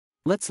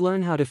Let's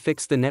learn how to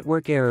fix the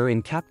network error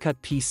in CapCut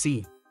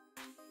PC.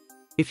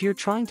 If you're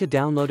trying to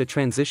download a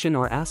transition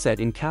or asset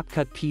in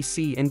CapCut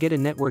PC and get a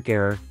network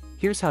error,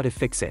 here's how to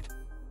fix it.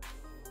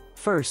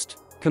 First,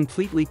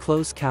 completely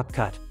close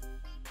CapCut.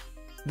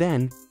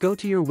 Then, go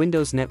to your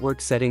Windows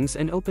network settings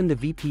and open the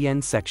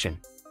VPN section.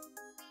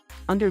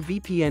 Under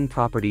VPN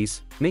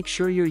properties, make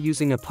sure you're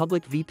using a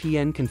public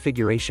VPN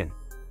configuration.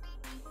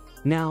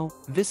 Now,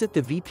 visit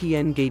the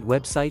VPN Gate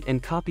website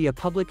and copy a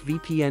public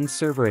VPN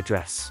server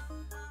address.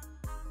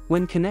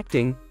 When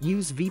connecting,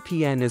 use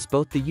VPN as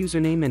both the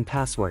username and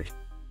password.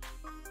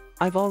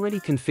 I've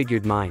already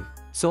configured mine,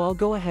 so I'll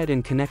go ahead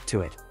and connect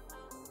to it.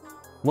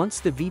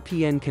 Once the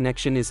VPN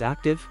connection is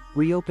active,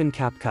 reopen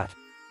CapCut.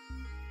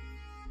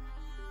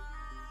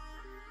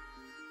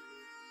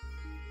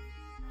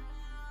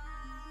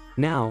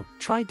 Now,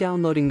 try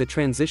downloading the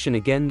transition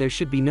again. There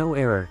should be no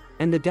error,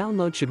 and the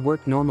download should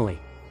work normally.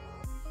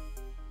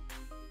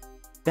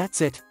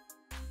 That's it.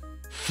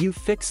 You've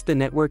fixed the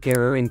network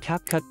error in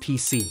CapCut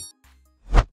PC.